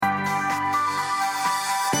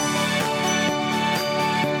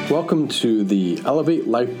Welcome to the Elevate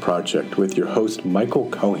Life Project with your host, Michael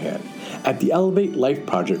Cohan. At the Elevate Life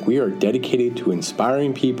Project, we are dedicated to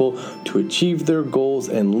inspiring people to achieve their goals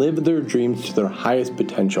and live their dreams to their highest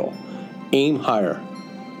potential. Aim higher.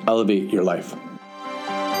 Elevate your life.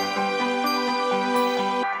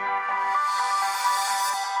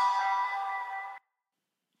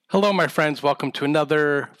 Hello, my friends. Welcome to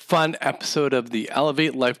another fun episode of the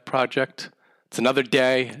Elevate Life Project. It's another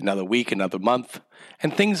day, another week, another month,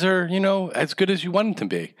 and things are, as good as you want them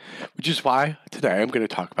to be, which is why today I'm going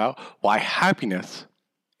to talk about why happiness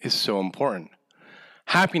is so important.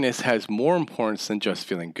 Happiness has more importance than just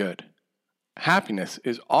feeling good. Happiness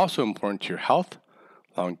is also important to your health,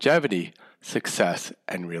 longevity, success,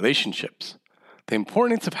 and relationships. The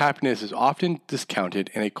importance of happiness is often discounted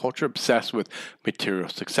in a culture obsessed with material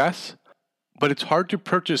success, but it's hard to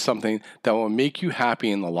purchase something that will make you happy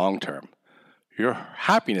in the long term. Your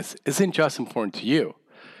happiness isn't just important to you,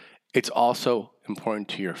 it's also important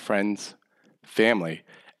to your friends, family,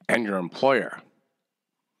 and your employer.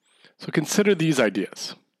 So consider these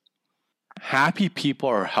ideas. Happy people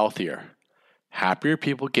are healthier. Happier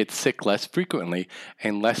people get sick less frequently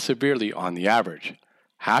and less severely on the average.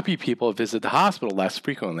 Happy people visit the hospital less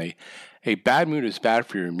frequently. A bad mood is bad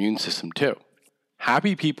for your immune system too.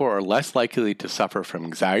 Happy people are less likely to suffer from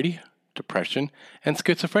anxiety, depression, and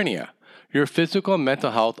schizophrenia. Your physical and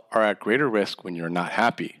mental health are at greater risk when you're not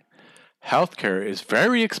happy. Healthcare is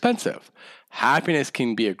very expensive. Happiness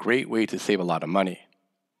can be a great way to save a lot of money.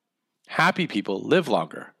 Happy people live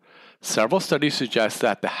longer. Several studies suggest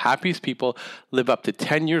that the happiest people live up to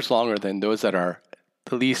 10 years longer than those that are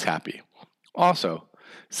the least happy. Also,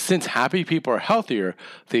 since happy people are healthier,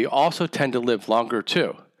 they also tend to live longer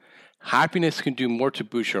too. Happiness can do more to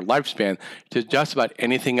boost your lifespan than just about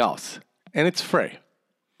anything else, and it's free.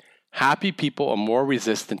 Happy people are more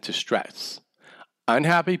resistant to stress.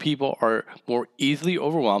 Unhappy people are more easily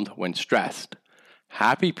overwhelmed when stressed.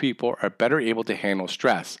 Happy people are better able to handle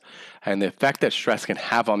stress, and the effect that stress can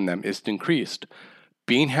have on them is increased.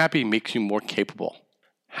 Being happy makes you more capable.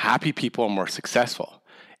 Happy people are more successful.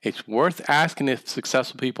 It's worth asking if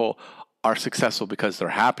successful people are successful because they're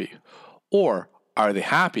happy, or are they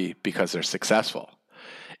happy because they're successful?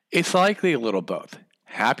 It's likely a little both.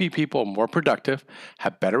 Happy people are more productive,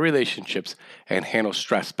 have better relationships, and handle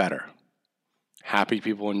stress better. Happy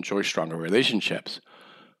people enjoy stronger relationships.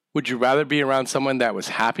 Would you rather be around someone that was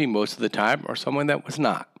happy most of the time or someone that was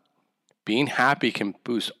not? Being happy can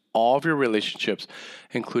boost all of your relationships,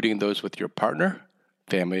 including those with your partner,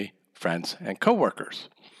 family, friends, and coworkers.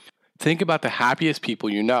 Think about the happiest people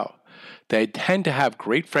you know. They tend to have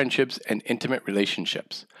great friendships and intimate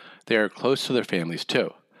relationships. They are close to their families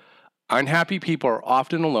too. Unhappy people are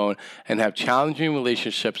often alone and have challenging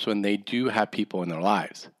relationships when they do have people in their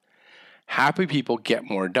lives. Happy people get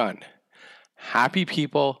more done. Happy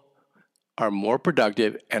people are more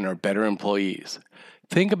productive and are better employees.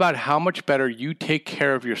 Think about how much better you take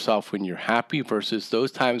care of yourself when you're happy versus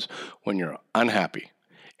those times when you're unhappy.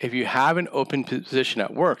 If you have an open position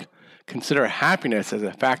at work, consider happiness as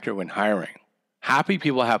a factor when hiring. Happy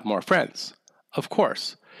people have more friends. Of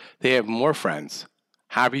course, they have more friends.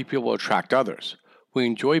 Happy people attract others. We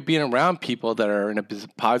enjoy being around people that are in a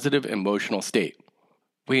positive emotional state.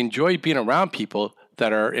 We avoid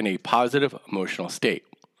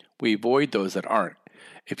We avoid those that aren't.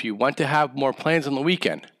 If you want to have more plans on the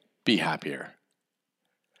weekend, be happier.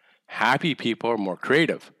 Happy people are more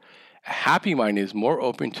creative. A happy mind is more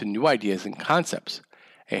open to new ideas and concepts.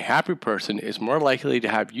 A happy person is more likely to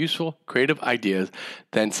have useful, creative ideas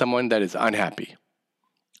than someone that is unhappy.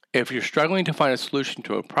 If you're struggling to find a solution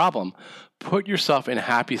to a problem, put yourself in a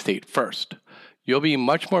happy state first. You'll be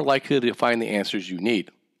much more likely to find the answers you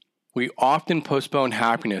need. We often postpone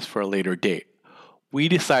happiness for a later date. We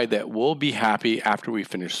decide that we'll be happy after we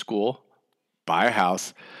finish school, buy a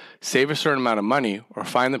house, save a certain amount of money, or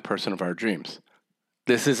find the person of our dreams.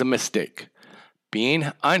 This is a mistake.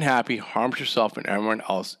 Being unhappy harms yourself and everyone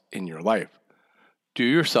else in your life. Do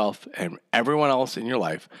yourself and everyone else in your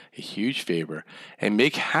life a huge favor and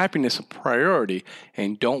make happiness a priority,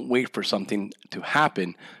 and don't wait for something to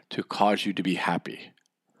happen to cause you to be happy.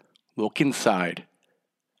 Look inside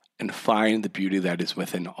and find the beauty that is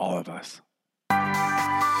within all of us.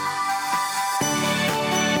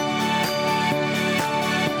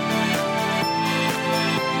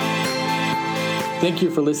 Thank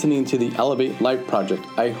you for listening to the Elevate Life Project.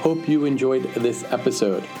 I hope you enjoyed this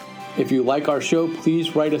episode. If you like our show,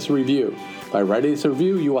 please write us a review. By writing us a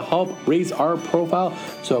review, you will help raise our profile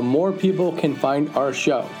so more people can find our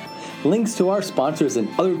show. Links to our sponsors and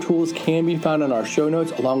other tools can be found in our show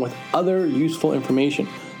notes, along with other useful information.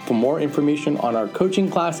 For more information on our coaching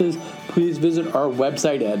classes, please visit our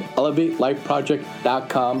website at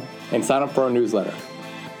elevatelifeproject.com and sign up for our newsletter.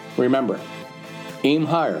 Remember, aim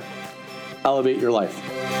higher, elevate your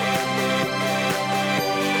life.